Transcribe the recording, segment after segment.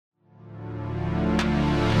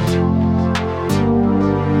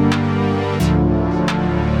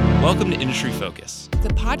Welcome to Industry Focus, the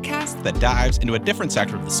podcast that dives into a different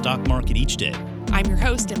sector of the stock market each day. I'm your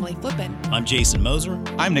host, Emily Flippen. I'm Jason Moser.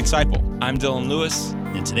 I'm Nick Seipel. I'm Dylan Lewis.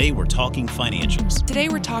 And today we're talking financials. Today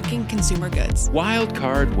we're talking consumer goods. Wild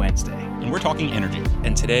Card Wednesday. And we're talking energy.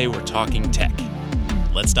 And today we're talking tech.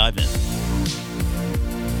 Let's dive in.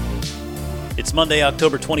 It's Monday,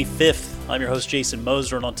 October 25th. I'm your host, Jason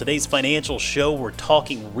Moser, and on today's financial show, we're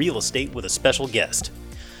talking real estate with a special guest.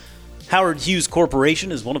 Howard Hughes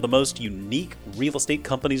Corporation is one of the most unique real estate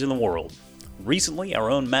companies in the world. Recently, our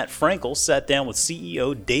own Matt Frankel sat down with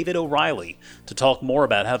CEO David O'Reilly to talk more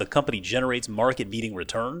about how the company generates market-beating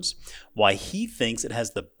returns, why he thinks it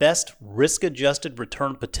has the best risk-adjusted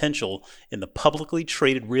return potential in the publicly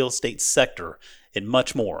traded real estate sector, and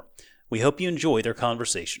much more. We hope you enjoy their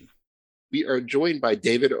conversation. We are joined by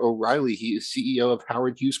David O'Reilly. He is CEO of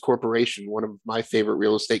Howard Hughes Corporation, one of my favorite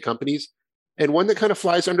real estate companies, and one that kind of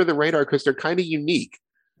flies under the radar because they're kind of unique.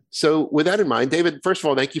 So with that in mind, David, first of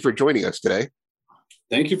all, thank you for joining us today.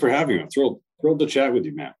 Thank you for having me. I'm thrilled to chat with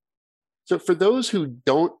you, Matt. So for those who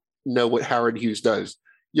don't know what Howard Hughes does,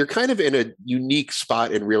 you're kind of in a unique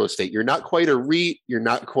spot in real estate. You're not quite a REIT. You're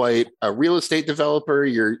not quite a real estate developer.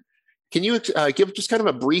 Can you give just kind of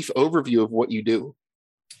a brief overview of what you do?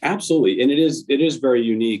 Absolutely. And it is very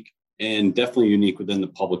unique and definitely unique within the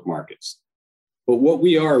public markets. But what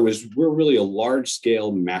we are is we're really a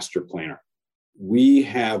large-scale master planner. We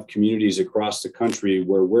have communities across the country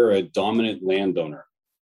where we're a dominant landowner.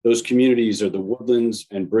 Those communities are the Woodlands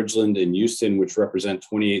and Bridgeland and Houston, which represent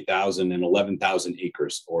 28,000 and 11,000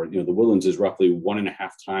 acres. Or, the Woodlands is roughly 1.5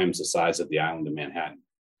 times the size of the island of Manhattan.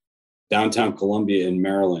 Downtown Columbia in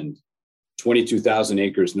Maryland, 22,000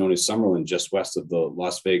 acres known as Summerlin, just west of the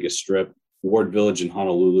Las Vegas Strip, Ward Village in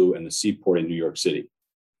Honolulu, and the Seaport in New York City.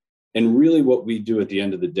 And really what we do at the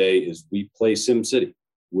end of the day is we play SimCity.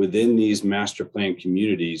 Within these master plan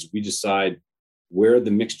communities, we decide where the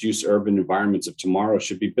mixed-use urban environments of tomorrow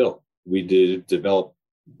should be built. We develop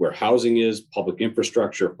where housing is, public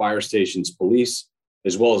infrastructure, fire stations, police,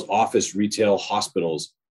 as well as office, retail,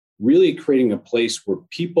 hospitals, really creating a place where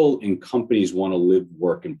people and companies want to live,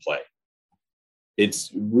 work, and play.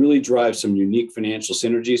 It's really drives some unique financial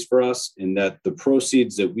synergies for us in that the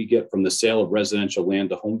proceeds that we get from the sale of residential land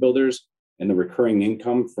to home builders and the recurring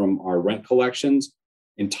income from our rent collections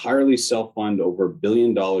entirely self-fund over $1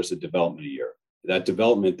 billion of development a year. That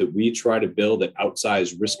development that we try to build at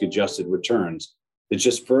outsized risk-adjusted returns that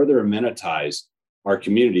just further amenitize our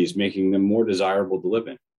communities, making them more desirable to live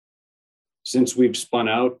in. Since we've spun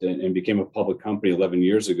out and became a public company 11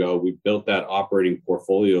 years ago, we built that operating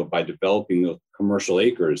portfolio by developing the commercial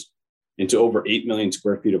acres into over 8 million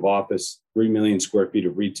square feet of office, 3 million square feet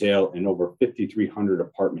of retail, and over 5,300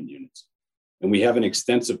 apartment units. And we have an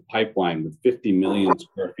extensive pipeline with 50 million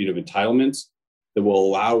square feet of entitlements that will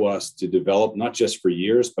allow us to develop not just for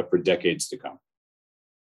years, but for decades to come.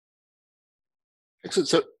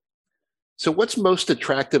 Excellent. So what's most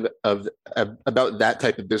attractive about that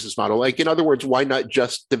type of business model? Like, in other words, why not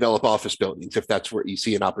just develop office buildings if that's where you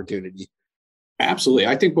see an opportunity? Absolutely.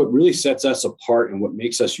 I think what really sets us apart and what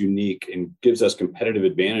makes us unique and gives us competitive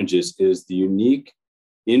advantages is the unique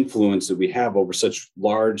influence that we have over such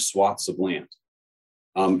large swaths of land.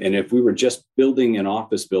 And if we were just building an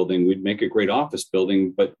office building, we'd make a great office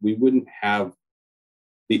building, but we wouldn't have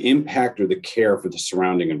the impact or the care for the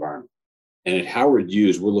surrounding environment. And at Howard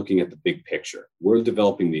Hughes, we're looking at the big picture. We're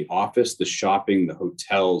developing the office, the shopping, the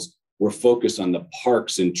hotels. We're focused on the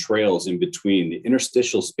parks and trails in between, the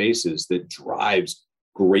interstitial spaces that drives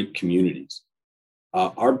great communities.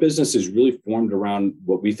 Our business is really formed around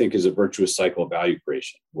what we think is a virtuous cycle of value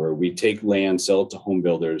creation, where we take land, sell it to home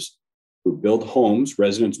builders who build homes,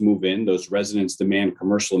 residents move in, those residents demand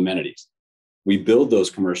commercial amenities. We build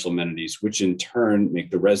those commercial amenities, which in turn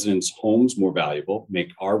make the residents' homes more valuable,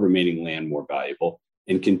 make our remaining land more valuable,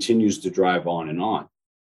 and continues to drive on and on.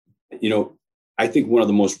 I think one of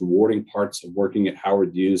the most rewarding parts of working at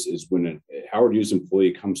Howard Hughes is when a Howard Hughes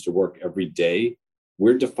employee comes to work every day,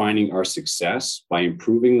 we're defining our success by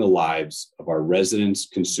improving the lives of our residents,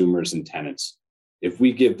 consumers, and tenants. If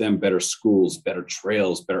we give them better schools, better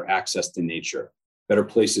trails, better access to nature, better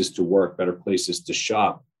places to work, better places to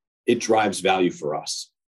shop, it drives value for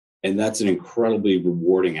us. And that's an incredibly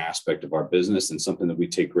rewarding aspect of our business and something that we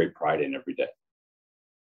take great pride in every day.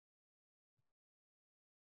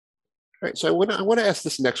 All right, so I want to ask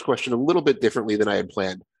this next question a little bit differently than I had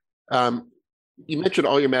planned. You mentioned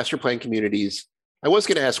all your master plan communities. I was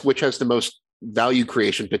going to ask which has the most value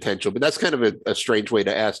creation potential, but that's kind of a strange way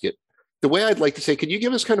to ask it. The way I'd like to say, could you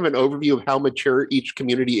give us kind of an overview of how mature each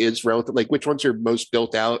community is relative, like which ones are most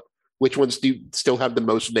built out, which ones do still have the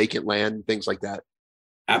most vacant land, things like that?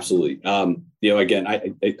 Absolutely. Again,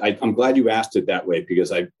 I'm glad you asked it that way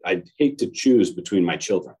because I'd hate to choose between my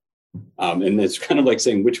children. And it's kind of like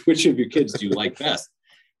saying, which of your kids do you like best?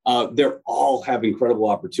 They're all have incredible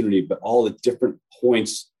opportunity, but all at different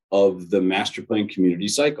points of the master plan community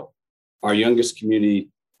cycle. Our youngest community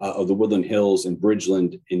of the Woodland Hills and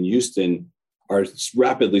Bridgeland in Houston are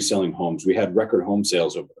rapidly selling homes. We had record home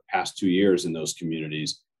sales over the past 2 years in those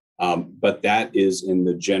communities, but that is in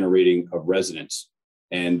the generating of residents.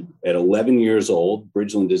 And at 11 years old,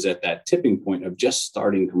 Bridgeland is at that tipping point of just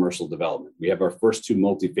starting commercial development. We have our first 2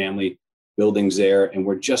 multifamily buildings there, and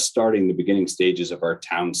we're just starting the beginning stages of our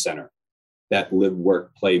town center, that live,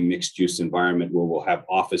 work, play, mixed use environment where we'll have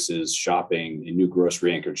offices, shopping, a new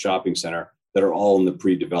grocery anchored shopping center that are all in the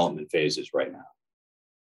pre-development phases right now.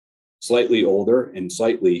 Slightly older and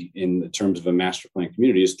slightly in the terms of a master plan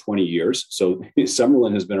community is 20 years. So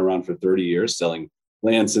Summerlin has been around for 30 years, selling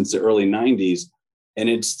land since the early 90s. And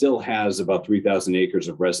it still has about 3,000 acres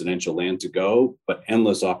of residential land to go, but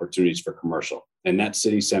endless opportunities for commercial. And that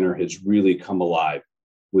city center has really come alive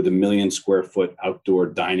with 1 million square foot outdoor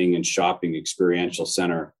dining and shopping experiential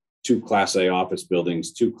center, 2 Class A office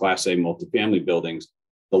buildings, 2 Class A multifamily buildings,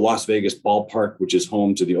 the Las Vegas ballpark, which is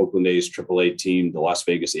home to the Oakland A's AAA team, the Las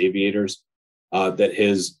Vegas Aviators, that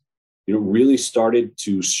has really started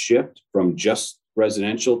to shift from just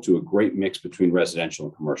residential to a great mix between residential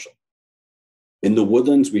and commercial. In the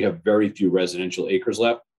Woodlands, we have very few residential acres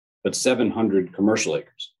left, but 700 commercial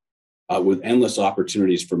acres, with endless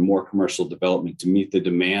opportunities for more commercial development to meet the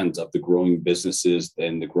demands of the growing businesses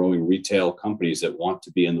and the growing retail companies that want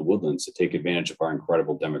to be in the Woodlands to take advantage of our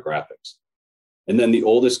incredible demographics. And then the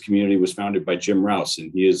oldest community was founded by Jim Rouse,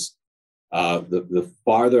 and he is the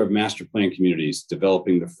father of master plan communities,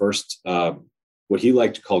 developing the first, what he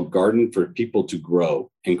liked to call garden for people to grow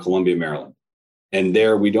in Columbia, Maryland. And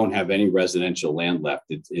there we don't have any residential land left.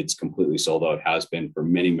 It's completely sold out, has been for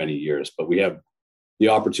many, many years. But we have the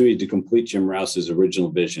opportunity to complete Jim Rouse's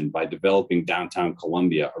original vision by developing downtown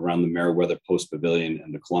Columbia around the Meriwether Post Pavilion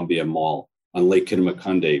and the Columbia Mall on Lake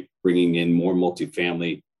Kittamakunde, bringing in more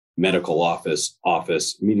multifamily, medical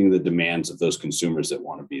office, meeting the demands of those consumers that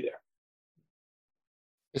want to be there.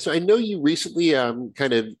 So I know you recently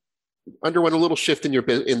kind of underwent a little shift in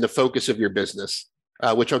in the focus of your business.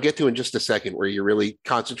 Which I'll get to in just a second, where you're really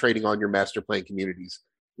concentrating on your master plan communities.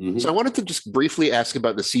 Mm-hmm. So I wanted to just briefly ask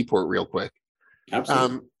about the Seaport real quick.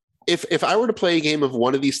 Absolutely. If I were to play a game of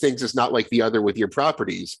one of these things is not like the other with your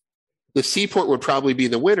properties, the Seaport would probably be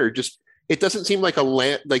the winner. Just it doesn't seem like a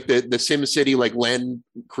land like the SimCity like land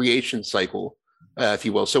creation cycle, if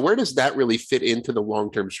you will. So where does that really fit into the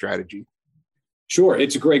long-term strategy? Sure,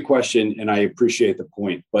 it's a great question, and I appreciate the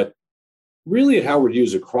point, but really at Howard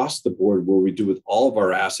Hughes across the board, what we do with all of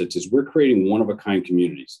our assets is we're creating one-of-a-kind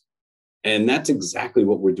communities. And that's exactly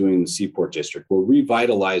what we're doing in the Seaport District. We're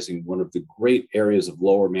revitalizing one of the great areas of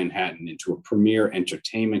Lower Manhattan into a premier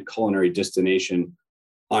entertainment culinary destination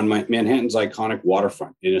on Manhattan's iconic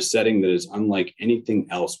waterfront in a setting that is unlike anything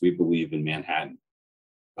else we believe in Manhattan.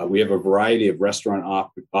 We have a variety of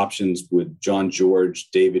restaurant options with John George,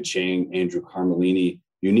 David Chang, Andrew Carmelini,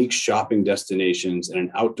 unique shopping destinations, and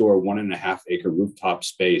an outdoor 1.5-acre rooftop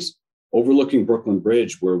space overlooking Brooklyn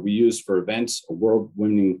Bridge, where we use for events,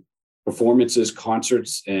 award-winning performances,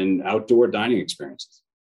 concerts, and outdoor dining experiences.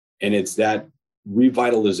 And it's that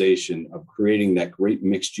revitalization of creating that great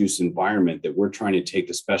mixed-use environment that we're trying to take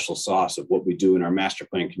the special sauce of what we do in our master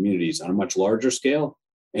plan communities on a much larger scale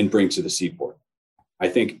and bring to the Seaport. I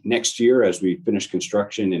think next year, as we finish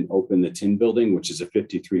construction and open the Tin Building, which is a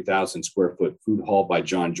 53,000 square foot food hall by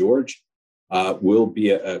John George, will be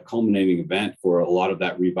a culminating event for a lot of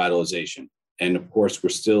that revitalization. And of course, we're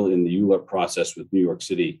still in the ULURP process with New York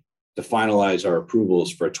City to finalize our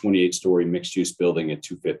approvals for a 28-story mixed-use building at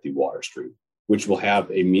 250 Water Street, which will have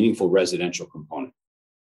a meaningful residential component.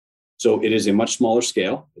 So it is a much smaller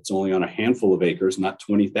scale. It's only on a handful of acres, not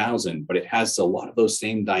 20,000, but it has a lot of those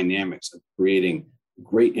same dynamics of creating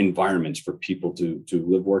great environments for people to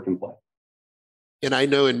live, work, and play. And I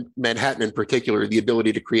know in Manhattan in particular, the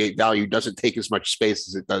ability to create value doesn't take as much space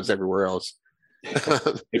as it does everywhere else.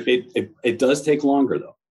 It does take longer,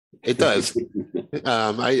 though. It does.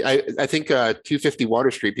 I think 250 Water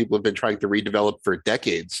Street, people have been trying to redevelop for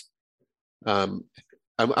decades. I'm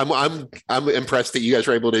impressed that you guys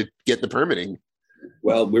were able to get the permitting.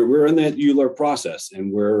 Well, we're in that ULURP process,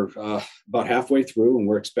 and we're about halfway through, and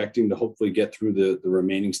we're expecting to hopefully get through the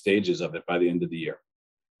remaining stages of it by the end of the year.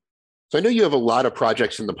 So I know you have a lot of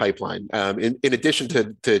projects in the pipeline. In addition to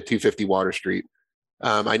 250 Water Street,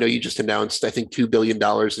 I know you just announced, I think, $2 billion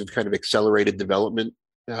of kind of accelerated development,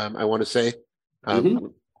 I want to say,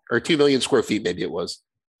 or 2 million square feet, maybe it was.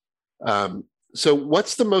 So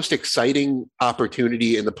what's the most exciting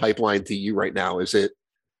opportunity in the pipeline to you right now? Is it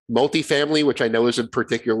multifamily, which I know is a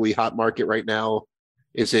particularly hot market right now?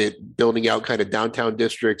 Is it building out kind of downtown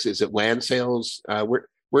districts? Is it land sales?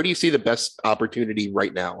 Where do you see the best opportunity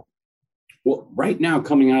right now? Well, right now,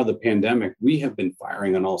 coming out of the pandemic, we have been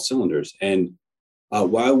firing on all cylinders. And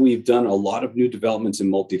while we've done a lot of new developments in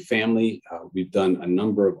multifamily, we've done a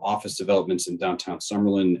number of office developments in downtown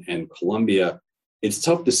Summerlin and Columbia. It's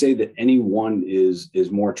tough to say that any one is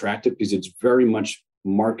more attractive because it's very much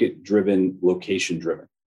market-driven, location-driven.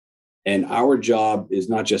 And our job is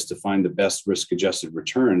not just to find the best risk-adjusted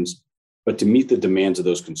returns, but to meet the demands of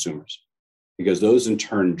those consumers, because those in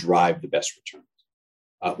turn drive the best returns.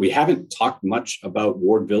 We haven't talked much about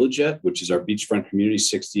Ward Village yet, which is our beachfront community,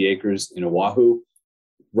 60 acres in Oahu,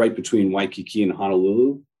 right between Waikiki and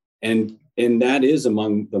Honolulu. And that is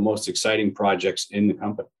among the most exciting projects in the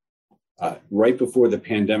company. Right before the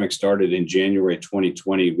pandemic started in January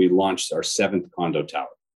 2020, we launched our 7th condo tower,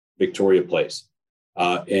 Victoria Place.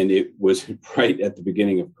 And it was right at the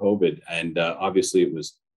beginning of COVID. And obviously it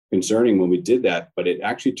was concerning when we did that, but it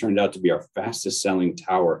actually turned out to be our fastest selling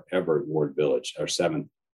tower ever at Ward Village, our 7th,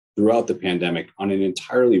 throughout the pandemic on an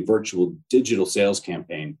entirely virtual digital sales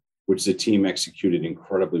campaign, which the team executed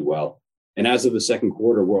incredibly well. And as of the second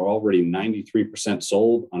quarter, we're already 93%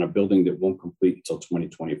 sold on a building that won't complete until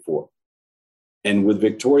 2024. And with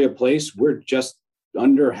Victoria Place, we're just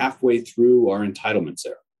under halfway through our entitlements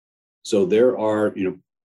there. So there are,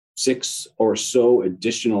 6 or so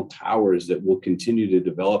additional towers that will continue to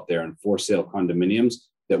develop there in for sale condominiums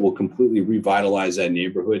that will completely revitalize that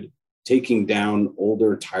neighborhood, taking down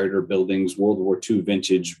older, tireder buildings, World War II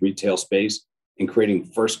vintage retail space, and creating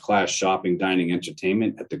first-class shopping, dining,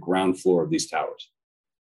 entertainment at the ground floor of these towers.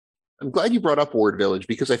 I'm glad you brought up Ward Village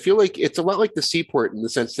because I feel like it's a lot like the Seaport in the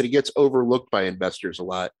sense that it gets overlooked by investors a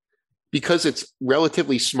lot because it's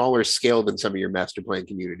relatively smaller scale than some of your master plan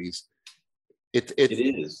communities. It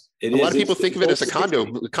is. A lot of people think of it as a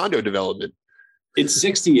condo development. It's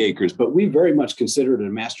 60 acres, but we very much consider it a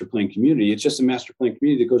master plan community. It's just a master plan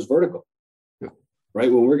community that goes vertical, right?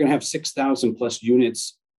 When we're going to have 6,000 plus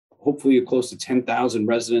units, hopefully close to 10,000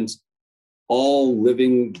 residents, all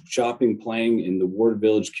living, shopping, playing in the Ward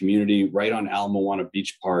Village community right on Ala Moana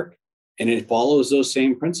Beach Park. And it follows those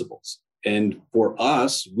same principles. And for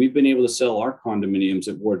us, we've been able to sell our condominiums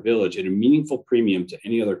at Ward Village at a meaningful premium to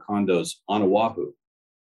any other condos on Oahu,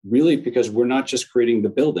 really because we're not just creating the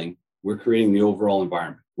building, we're creating the overall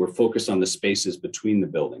environment. We're focused on the spaces between the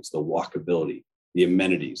buildings, the walkability, the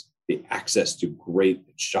amenities, the access to great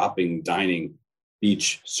shopping, dining,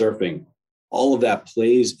 beach, surfing. All of that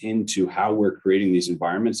plays into how we're creating these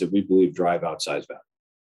environments that we believe drive outsized value.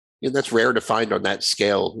 And that's rare to find on that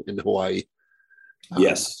scale in Hawaii.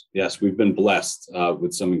 Yes, we've been blessed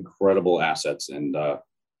with some incredible assets and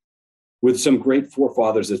with some great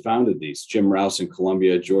forefathers that founded these. Jim Rouse in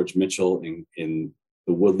Columbia, George Mitchell in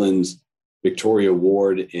the Woodlands, Victoria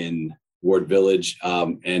Ward in Ward Village.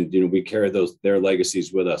 And we carry their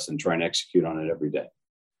legacies with us and try and execute on it every day.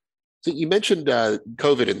 So you mentioned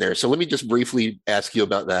COVID in there. So let me just briefly ask you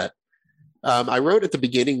about that. I wrote at the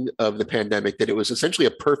beginning of the pandemic that it was essentially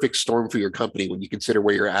a perfect storm for your company when you consider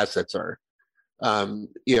where your assets are.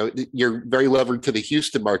 You're very levered to the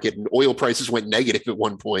Houston market and oil prices went negative at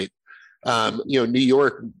one point. New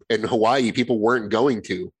York and Hawaii, people weren't going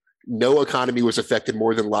to. No economy was affected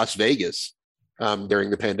more than Las Vegas during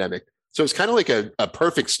the pandemic. So it's kind of like a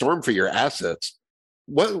perfect storm for your assets.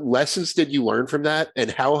 What lessons did you learn from that? And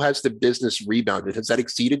how has the business rebounded? Has that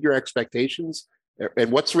exceeded your expectations?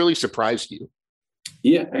 And what's really surprised you?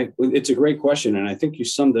 Yeah, it's a great question. And I think you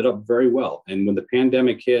summed it up very well. And when the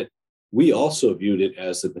pandemic hit, we also viewed it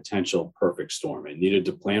as a potential perfect storm and needed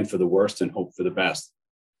to plan for the worst and hope for the best.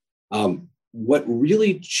 What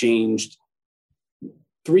really changed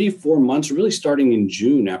 3-4 months, really starting in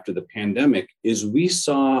June after the pandemic, is we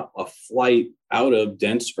saw a flight out of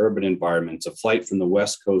dense urban environments, a flight from the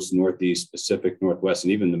West Coast, Northeast, Pacific Northwest,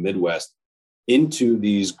 and even the Midwest into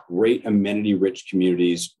these great amenity-rich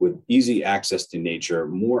communities with easy access to nature,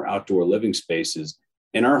 more outdoor living spaces,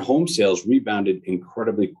 and our home sales rebounded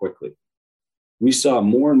incredibly quickly. We saw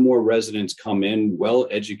more and more residents come in,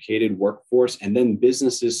 well-educated workforce, and then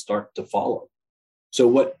businesses start to follow. So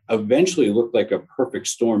what eventually looked like a perfect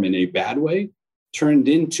storm in a bad way turned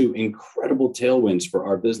into incredible tailwinds for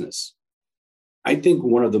our business. I think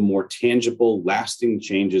one of the more tangible, lasting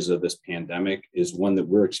changes of this pandemic is one that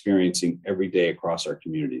we're experiencing every day across our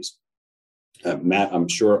communities. Matt, I'm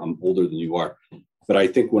sure I'm older than you are, but I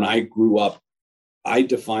think when I grew up I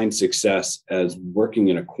define success as working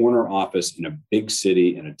in a corner office in a big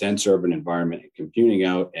city in a dense urban environment and commuting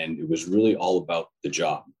out. And it was really all about the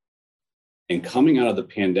job. And coming out of the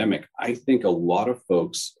pandemic, I think a lot of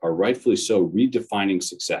folks are rightfully so redefining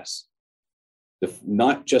success.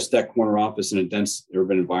 Not just that corner office in a dense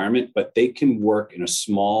urban environment, but they can work in a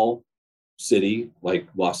small city like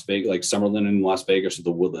Las Vegas, like Summerlin in Las Vegas or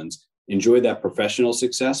the Woodlands, enjoy that professional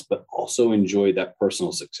success, but also enjoy that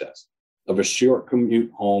personal success of a short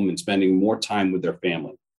commute home and spending more time with their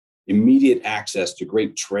family, immediate access to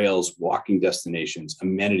great trails, walking destinations,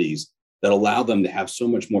 amenities that allow them to have so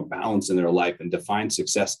much more balance in their life and define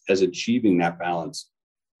success as achieving that balance.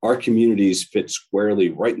 Our communities fit squarely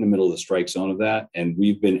right in the middle of the strike zone of that. And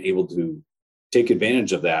we've been able to take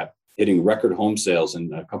advantage of that, hitting record home sales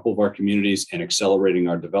in a couple of our communities and accelerating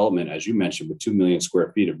our development, as you mentioned, with 2 million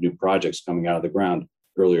square feet of new projects coming out of the ground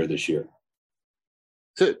earlier this year.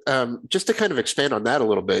 So just to kind of expand on that a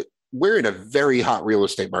little bit, we're in a very hot real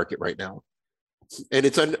estate market right now. And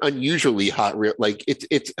it's unusually hot, like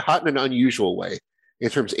it's hot in an unusual way in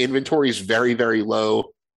terms of inventory is very, very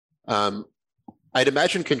low. I'd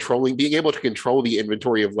imagine being able to control the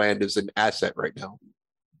inventory of land is an asset right now.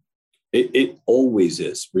 It always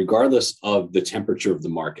is, regardless of the temperature of the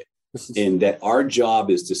market. And that our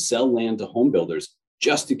job is to sell land to home builders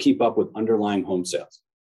just to keep up with underlying home sales.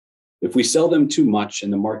 If we sell them too much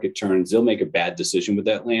and the market turns, they'll make a bad decision with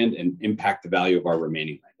that land and impact the value of our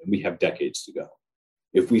remaining land. And we have decades to go.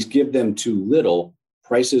 If we give them too little,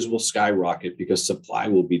 prices will skyrocket because supply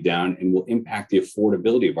will be down and will impact the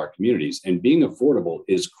affordability of our communities. And being affordable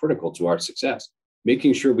is critical to our success,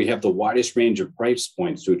 making sure we have the widest range of price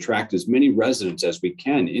points to attract as many residents as we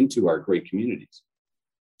can into our great communities.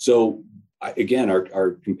 So again,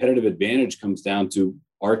 our competitive advantage comes down to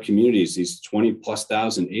our communities, these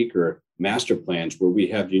 20,000+ acre master plans where we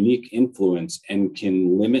have unique influence and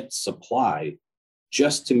can limit supply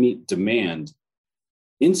just to meet demand,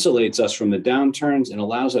 insulates us from the downturns and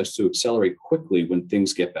allows us to accelerate quickly when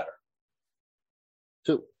things get better.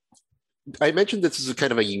 So I mentioned this is a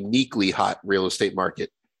kind of a uniquely hot real estate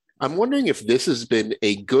market. I'm wondering if this has been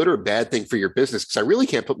a good or bad thing for your business, because I really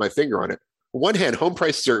can't put my finger on it. On one hand, home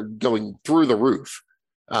prices are going through the roof.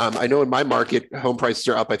 I know in my market, home prices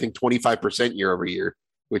are up, I think 25% year over year,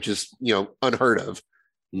 which is, unheard of.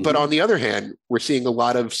 Mm-hmm. But on the other hand, we're seeing a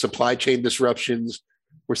lot of supply chain disruptions.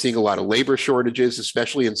 We're seeing a lot of labor shortages,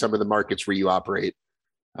 especially in some of the markets where you operate.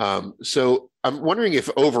 So I'm wondering if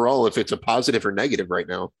overall, if it's a positive or negative right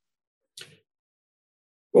now.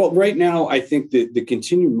 Well, right now, I think that the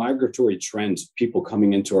continued migratory trends of people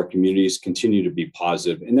coming into our communities continue to be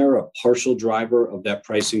positive. And they're a partial driver of that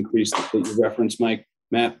price increase that you referenced,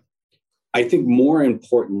 Matt. I think more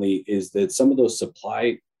importantly is that some of those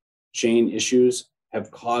supply chain issues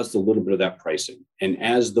have caused a little bit of that pricing. And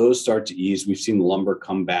as those start to ease, we've seen lumber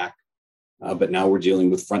come back, but now we're dealing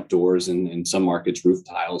with front doors and in some markets, roof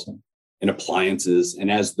tiles and appliances.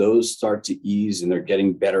 And as those start to ease and they're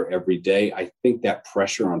getting better every day, I think that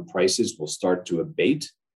pressure on prices will start to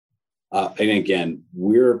abate. And again,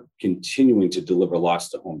 we're continuing to deliver lots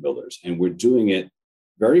to home builders, and we're doing it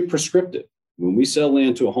very prescriptive. When we sell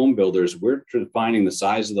land to home builders, we're defining the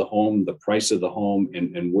size of the home, the price of the home,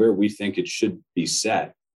 and where we think it should be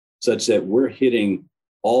set, such that we're hitting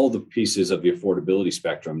all the pieces of the affordability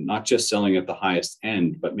spectrum, not just selling at the highest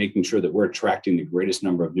end, but making sure that we're attracting the greatest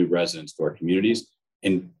number of new residents to our communities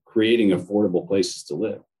and creating affordable places to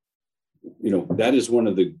live. That is one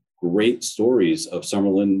of the great stories of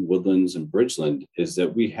Summerlin, Woodlands, and Bridgeland, is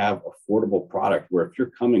that we have affordable product where if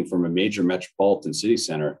you're coming from a major metropolitan city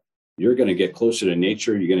center, you're going to get closer to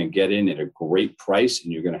nature, you're going to get in at a great price,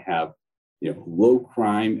 and you're going to have low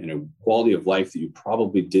crime and a quality of life that you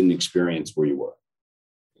probably didn't experience where you were.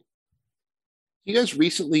 You guys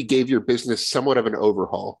recently gave your business somewhat of an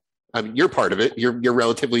overhaul. I mean, you're part of it. You're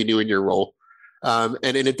relatively new in your role.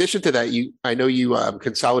 And in addition to that, I know you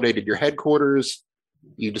consolidated your headquarters.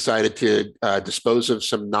 You decided to dispose of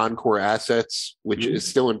some non-core assets, which is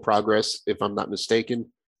still in progress, if I'm not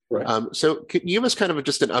mistaken. Right. So can you give us kind of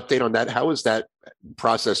just an update on that? How is that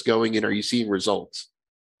process going, and are you seeing results?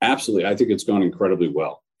 Absolutely. I think it's gone incredibly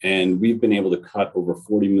well. And we've been able to cut over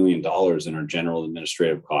 $40 million in our general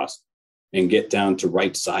administrative costs and get down to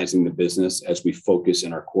right sizing the business as we focus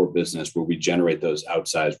in our core business where we generate those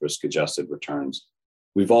outsized risk adjusted returns.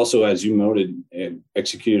 We've also, as you noted,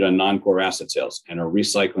 executed on non-core asset sales and are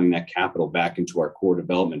recycling that capital back into our core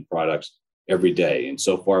development products every day. And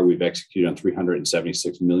so far, we've executed on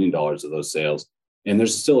 $376 million of those sales. And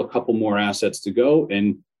there's still a couple more assets to go.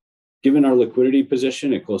 And given our liquidity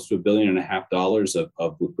position at close to $1.5 billion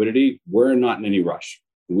of liquidity, we're not in any rush.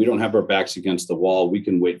 We don't have our backs against the wall. We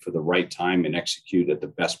can wait for the right time and execute at the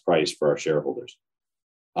best price for our shareholders.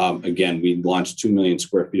 Again, we launched 2 million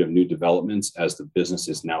square feet of new developments as the business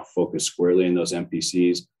is now focused squarely in those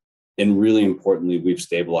MPCs. And really importantly, we've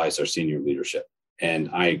stabilized our senior leadership. And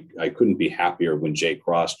I couldn't be happier when Jay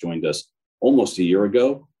Cross joined us almost a year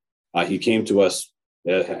ago. He came to us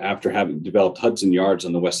after having developed Hudson Yards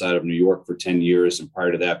on the west side of New York for 10 years. And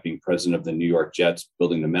prior to that, being president of the New York Jets,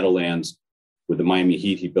 building the Meadowlands. With the Miami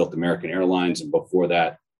Heat, he built American Airlines. And before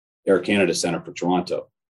that, Air Canada Center for Toronto.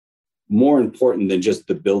 More important than just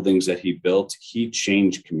the buildings that he built, he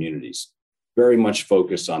changed communities. Very much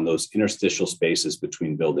focused on those interstitial spaces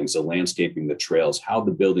between buildings, the landscaping, the trails, how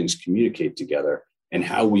the buildings communicate together, and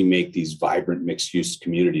how we make these vibrant mixed-use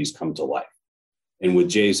communities come to life. And with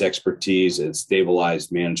Jay's expertise and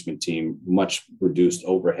stabilized management team, much reduced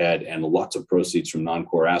overhead, and lots of proceeds from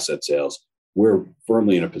non-core asset sales, we're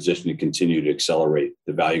firmly in a position to continue to accelerate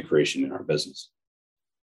the value creation in our business.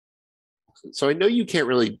 So I know you can't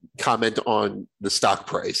really comment on the stock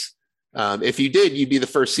price. If you did, you'd be the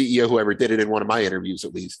first CEO who ever did it in one of my interviews,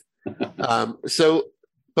 at least. But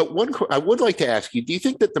I would like to ask you, do you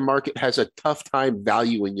think that the market has a tough time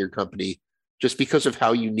valuing your company just because of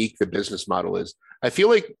how unique the business model is? I feel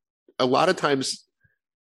like a lot of times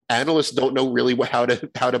analysts don't know really how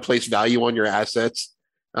to place value on your assets.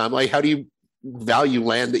 Like, how do you value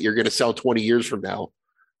land that you're going to sell 20 years from now?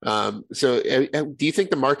 So do you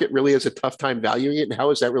think the market really has a tough time valuing it? And how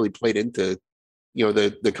has that really played into,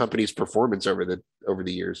 the company's performance over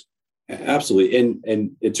the years? Absolutely.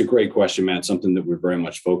 And it's a great question, Matt, something that we're very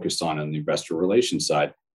much focused on the investor relations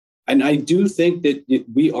side. And I do think that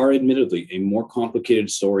we are admittedly a more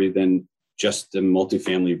complicated story than just a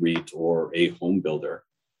multifamily REIT or a home builder,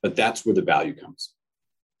 but that's where the value comes.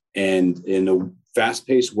 And in a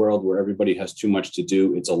fast-paced world where everybody has too much to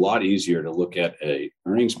do, it's a lot easier to look at a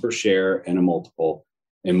earnings per share and a multiple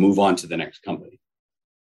and move on to the next company.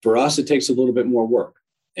 For us, it takes a little bit more work,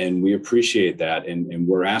 and we appreciate that. And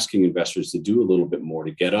we're asking investors to do a little bit more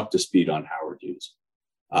to get up to speed on Howard Hughes.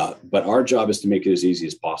 But our job is to make it as easy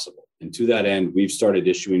as possible. And to that end, we've started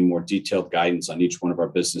issuing more detailed guidance on each one of our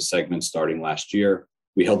business segments starting last year.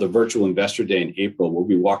 We held a virtual investor day in April where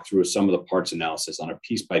we walked through some of the parts analysis on a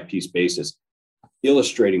piece-by-piece basis,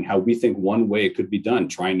 illustrating how we think one way it could be done,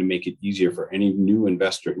 trying to make it easier for any new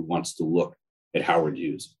investor who wants to look at Howard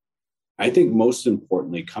Hughes. I think most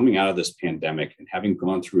importantly, coming out of this pandemic and having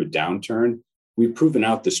gone through a downturn, we've proven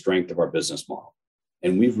out the strength of our business model,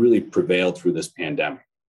 and we've really prevailed through this pandemic.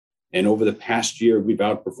 And over the past year, we've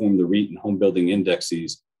outperformed the REIT and home building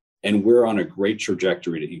indexes, and we're on a great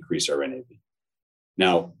trajectory to increase our NAV.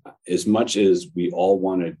 Now, as much as we all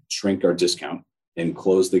want to shrink our discount and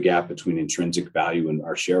close the gap between intrinsic value and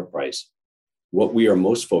our share price, what we are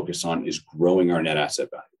most focused on is growing our net asset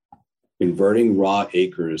value, converting raw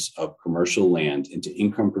acres of commercial land into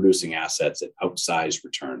income-producing assets at outsized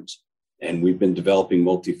returns. And we've been developing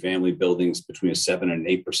multifamily buildings between a 7 and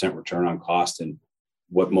 8% return on cost and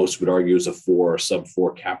what most would argue is a 4 or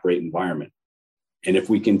sub-4 cap rate environment. And if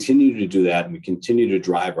we continue to do that and we continue to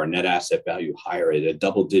drive our net asset value higher at a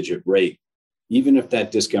double-digit rate, even if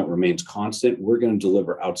that discount remains constant, we're going to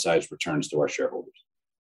deliver outsized returns to our shareholders.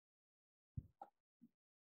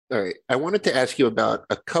 All right. I wanted to ask you about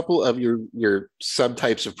a couple of your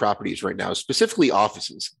subtypes of properties right now, specifically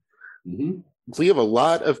offices. Mm-hmm. So you have a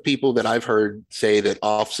lot of people that I've heard say that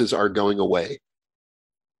offices are going away.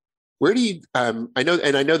 Where do you, I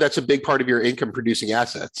know that's a big part of your income producing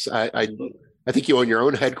assets. I think you own your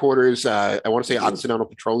own headquarters. I want to say Occidental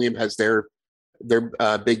Petroleum has their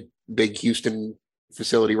big Houston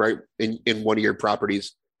facility right in one of your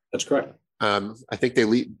properties. That's correct. I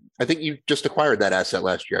think you just acquired that asset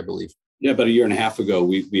last year, I believe. Yeah, about a year and a half ago,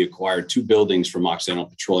 we acquired 2 buildings from Occidental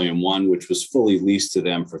Petroleum, one which was fully leased to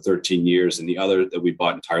them for 13 years, and the other that we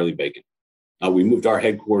bought entirely vacant. We moved our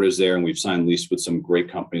headquarters there, and we've signed lease with some great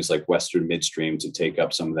companies like Western Midstream to take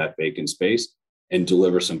up some of that vacant space and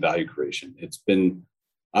deliver some value creation. It's been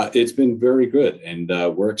very good, and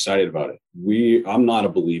we're excited about it. I'm not a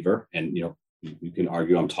believer, and you can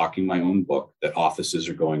argue I'm talking my own book, that offices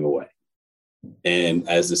are going away. And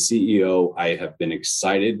as the CEO, I have been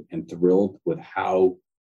excited and thrilled with how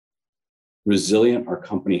resilient our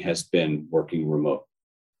company has been working remote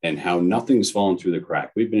and how nothing's fallen through the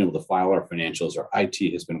crack. We've been able to file our financials. Our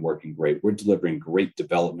IT has been working great. We're delivering great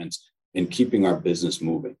developments and keeping our business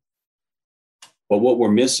moving. But what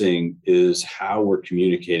we're missing is how we're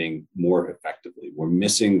communicating more effectively. We're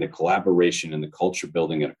missing the collaboration and the culture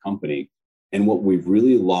building at a company. And what we've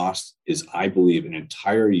really lost is, I believe, an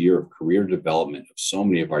entire year of career development of so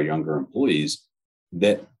many of our younger employees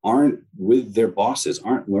that aren't with their bosses,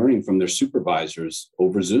 aren't learning from their supervisors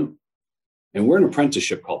over Zoom. And we're an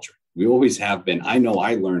apprenticeship culture. We always have been. I know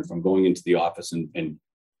I learned from going into the office and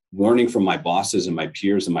learning from my bosses and my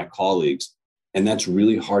peers and my colleagues. And that's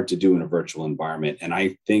really hard to do in a virtual environment. And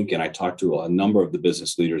I think, and I talked to a number of the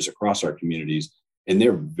business leaders across our communities, and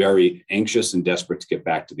they're very anxious and desperate to get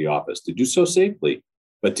back to the office, to do so safely,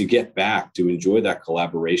 but to get back, to enjoy that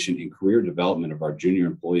collaboration and career development of our junior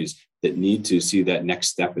employees that need to see that next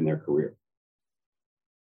step in their career.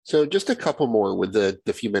 So just a couple more with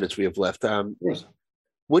the few minutes we have left. Yes.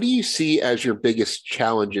 What do you see as your biggest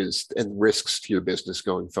challenges and risks to your business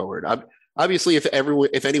going forward? Obviously, if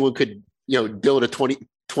anyone could, build a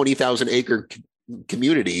 20,000 acre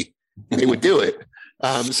community, they would do it.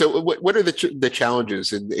 So what are the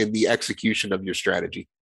challenges in the execution of your strategy?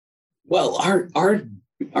 Well,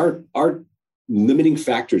 our limiting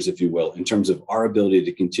factors, if you will, in terms of our ability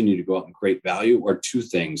to continue to go out and create value are two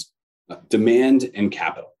things: demand and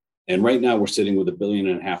capital. And right now we're sitting with $1.5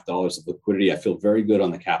 billion of liquidity. I feel very good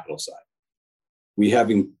on the capital side. We have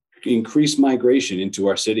increased migration into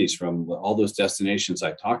our cities from all those destinations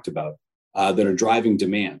I talked about that are driving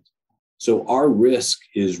demand. So our risk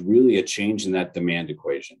is really a change in that demand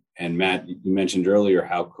equation. And Matt, you mentioned earlier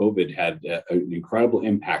how COVID had an incredible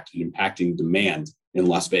impact in impacting demand in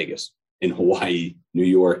Las Vegas, in Hawaii, New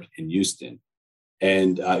York, and Houston.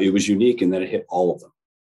 And it was unique in that it hit all of them.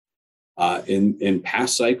 In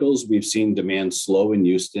past cycles, we've seen demand slow in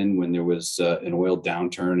Houston when there was an oil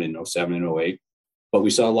downturn in 07 and 08. But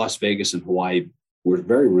we saw Las Vegas and Hawaii were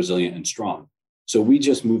very resilient and strong. So we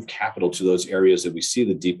just move capital to those areas that we see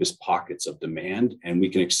the deepest pockets of demand, and we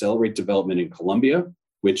can accelerate development in Columbia,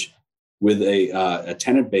 which with a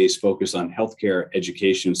tenant base focused on healthcare,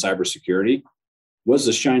 education, and cybersecurity was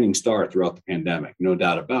the shining star throughout the pandemic, no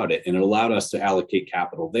doubt about it. And it allowed us to allocate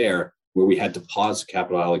capital there where we had to pause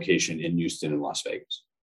capital allocation in Houston and Las Vegas.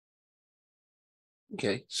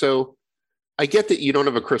 Okay, so I get that you don't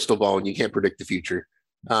have a crystal ball and you can't predict the future.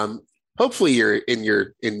 Hopefully you're in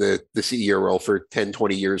the CEO role for 10,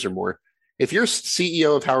 20 years or more. If you're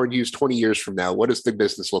CEO of Howard Hughes 20 years from now, what does the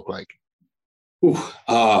business look like?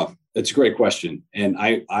 That's a great question. And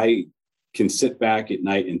I can sit back at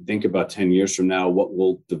night and think about 10 years from now, what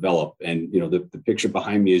will develop. And, the picture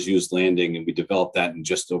behind me is Hughes Landing, and we developed that in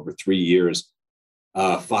just over 3 years.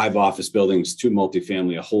 5 office buildings, 2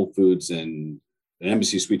 multifamily, a Whole Foods, and an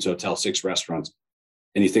Embassy Suites hotel, 6 restaurants.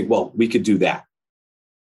 And you think, well, we could do that.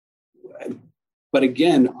 But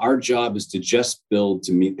again, our job is to just build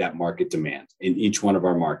to meet that market demand in each one of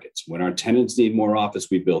our markets. When our tenants need more office,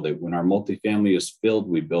 we build it. When our multifamily is filled,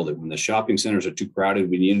 we build it. When the shopping centers are too crowded,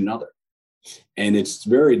 we need another. And it's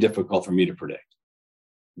very difficult for me to predict.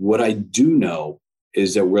 What I do know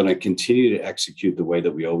is that we're going to continue to execute the way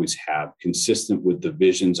that we always have, consistent with the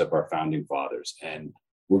visions of our founding fathers. And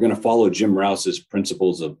we're going to follow Jim Rouse's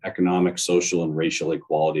principles of economic, social, and racial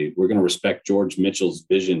equality. We're going to respect George Mitchell's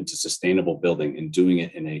vision to sustainable building and doing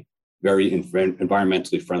it in a very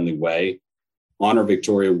environmentally friendly way. Honor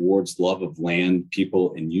Victoria Ward's love of land,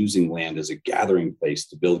 people, and using land as a gathering place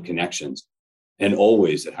to build connections. And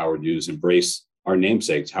always at Howard Hughes embrace our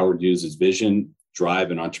namesakes, Howard Hughes' vision, drive,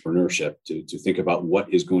 and entrepreneurship to think about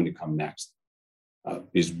what is going to come next.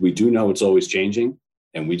 Because we do know it's always changing.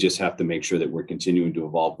 And we just have to make sure that we're continuing to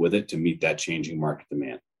evolve with it to meet that changing market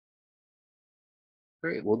demand.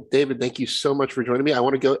 Great. Well, David, thank you so much for joining me. I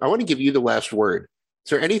want to give you the last word. Is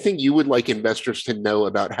there anything you would like investors to know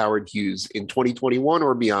about Howard Hughes in 2021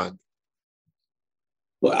 or beyond?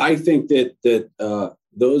 Well, I think that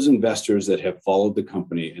those investors that have followed the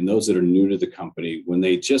company and those that are new to the company, when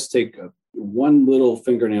they just take one little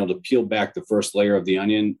fingernail to peel back the first layer of the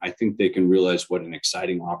onion, I think they can realize what an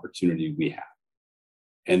exciting opportunity we have.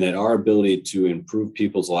 And that our ability to improve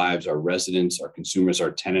people's lives, our residents, our consumers,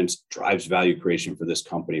 our tenants, drives value creation for this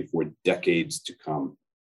company for decades to come.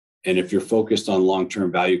 And if you're focused on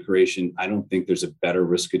long-term value creation, I don't think there's a better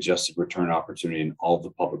risk-adjusted return opportunity in all of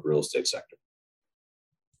the public real estate sector.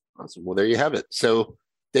 Awesome. Well, there you have it. So,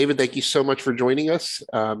 David, thank you so much for joining us.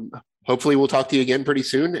 Hopefully we'll talk to you again pretty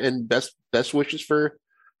soon, and best wishes for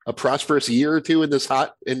a prosperous year or two in this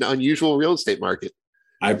hot and unusual real estate market.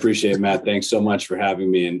 I appreciate it, Matt. Thanks so much for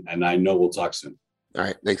having me, and I know we'll talk soon. All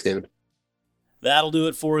right. Thanks, David. That'll do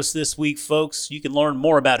it for us this week, folks. You can learn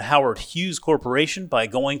more about Howard Hughes Corporation by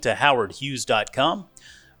going to howardhughes.com.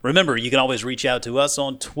 Remember, you can always reach out to us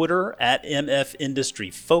on Twitter at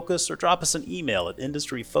MFIndustryFocus or drop us an email at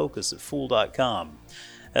industryfocus@fool.com.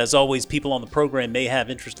 As always, people on the program may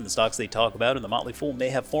have interest in the stocks they talk about, and the Motley Fool may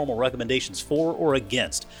have formal recommendations for or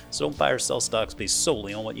against. So don't buy or sell stocks based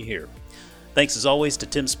solely on what you hear. Thanks as always to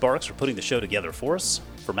Tim Sparks for putting the show together for us.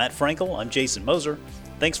 For Matt Frankel, I'm Jason Moser.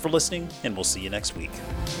 Thanks for listening, and we'll see you next week.